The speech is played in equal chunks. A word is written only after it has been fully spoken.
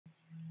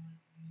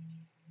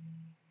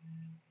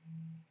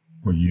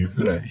Well, you've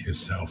let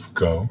yourself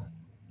go.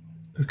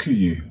 Look at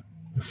you.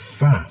 You're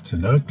fat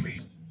and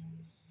ugly.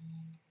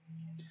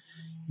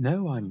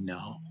 No, I'm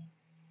not.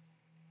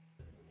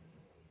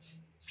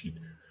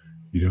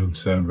 You don't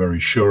sound very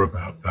sure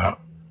about that.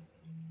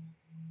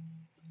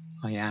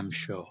 I am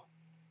sure.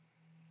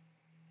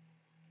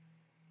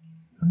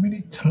 How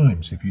many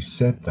times have you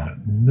said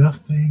that?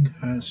 Nothing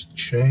has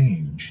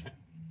changed.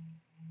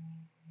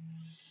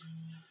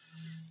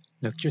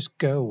 Look, just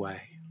go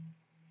away.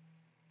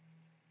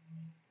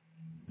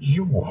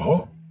 You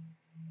what?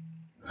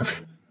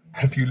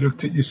 Have you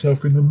looked at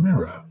yourself in the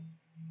mirror?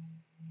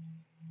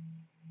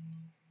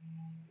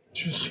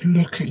 Just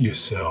look at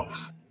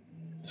yourself.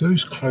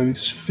 Those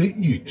clothes fit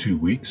you 2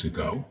 weeks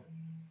ago.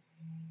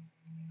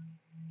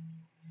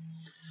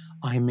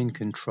 I'm in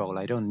control.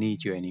 I don't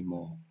need you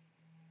anymore.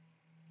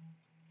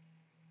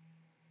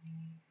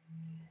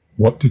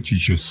 What did you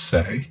just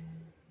say?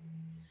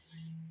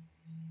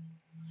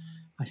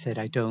 I said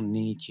I don't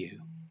need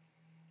you.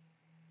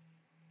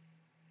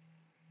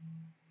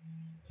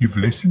 You've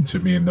listened to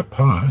me in the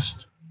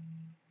past.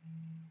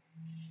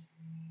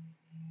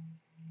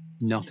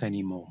 Not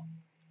anymore.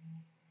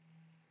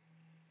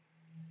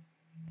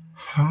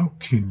 How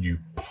can you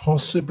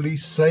possibly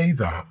say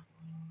that?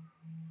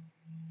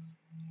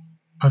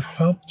 I've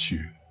helped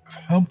you. I've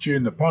helped you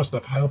in the past.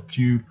 I've helped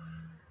you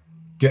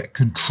get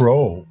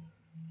control.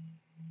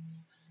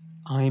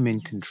 I'm in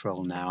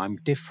control now. I'm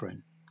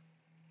different.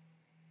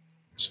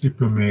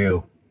 Slip a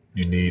meal.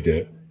 You need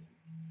it.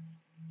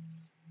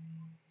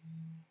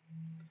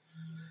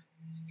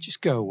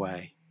 Just go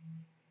away.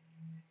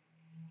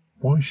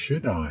 Why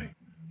should I?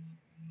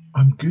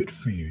 I'm good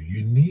for you.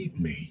 You need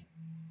me.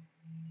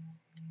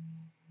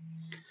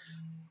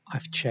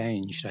 I've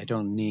changed. I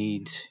don't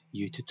need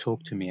you to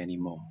talk to me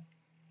anymore.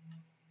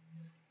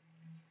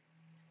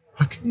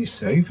 How can you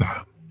say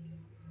that?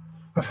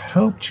 I've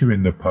helped you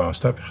in the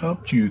past. I've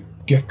helped you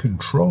get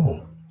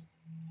control.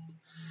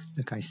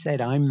 Look, I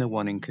said I'm the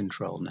one in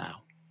control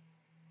now.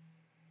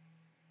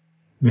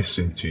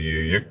 Listen to you.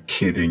 You're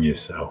kidding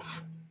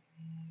yourself.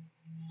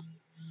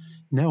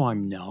 No,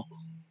 I'm not.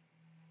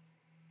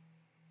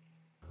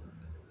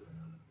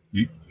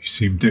 You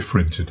seem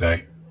different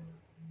today.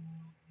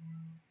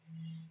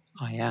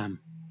 I am.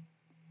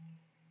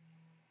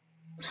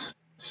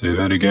 Say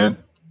that again.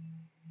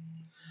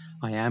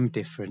 I am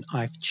different.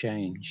 I've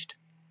changed.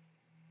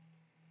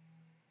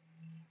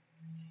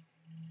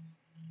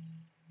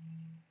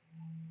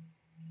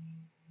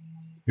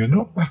 You're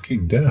not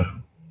backing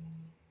down.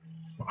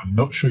 But I'm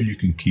not sure you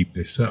can keep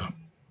this up.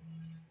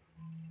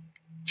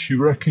 Do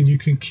you reckon you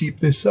can keep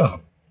this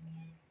up?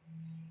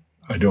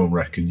 I don't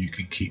reckon you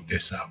can keep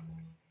this up.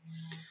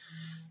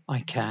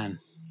 I can.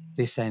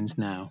 This ends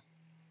now.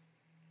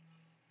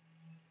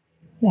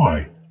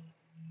 Why?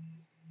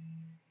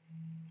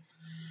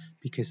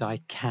 Because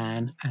I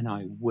can and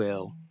I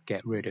will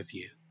get rid of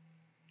you.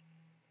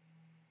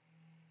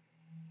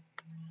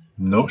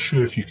 Not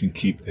sure if you can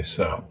keep this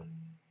up.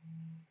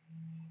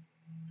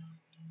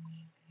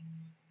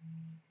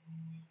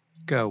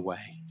 Go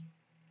away.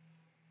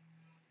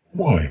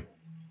 Why?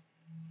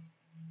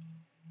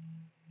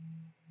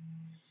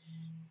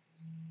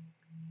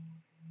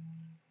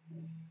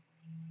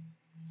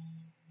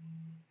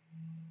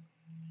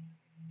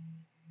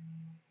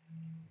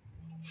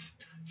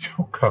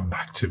 You'll come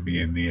back to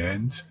me in the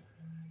end.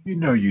 You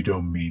know you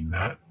don't mean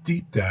that.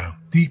 Deep down,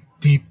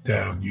 deep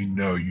down, you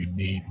know you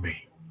need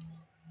me.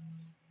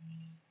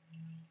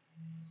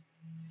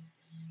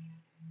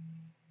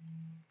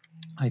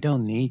 I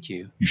don't need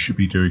you. You should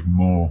be doing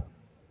more.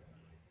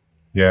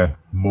 Yeah,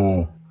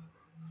 more.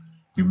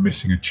 You're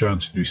missing a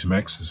chance to do some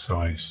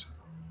exercise.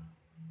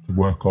 To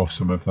work off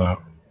some of that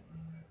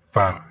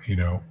fat,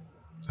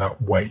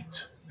 that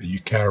weight that you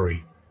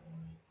carry.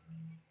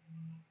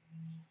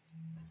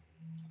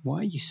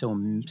 Why are you so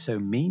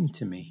mean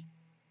to me?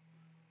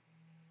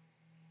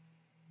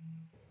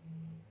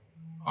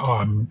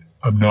 I'm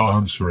not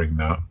answering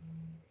that.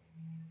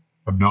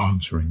 I'm not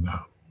answering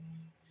that.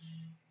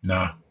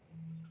 Nah.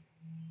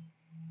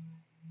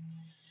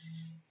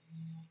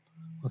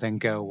 Well, then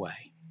go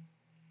away.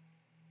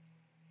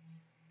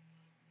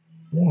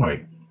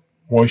 Why?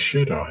 Why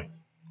should I?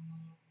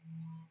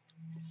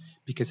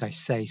 Because I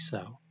say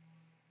so.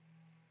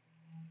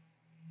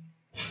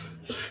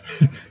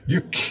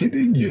 You're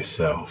kidding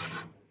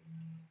yourself.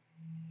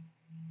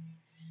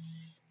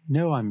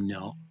 No, I'm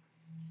not.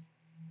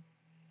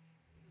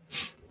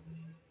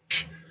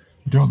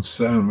 You don't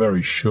sound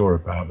very sure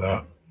about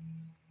that.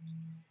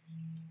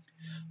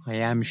 I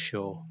am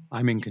sure.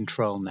 I'm in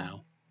control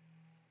now.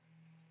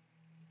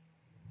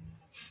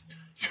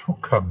 You'll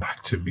come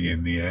back to me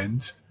in the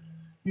end.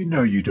 You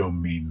know you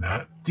don't mean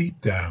that.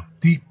 Deep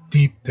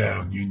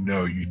down, you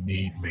know you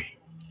need me.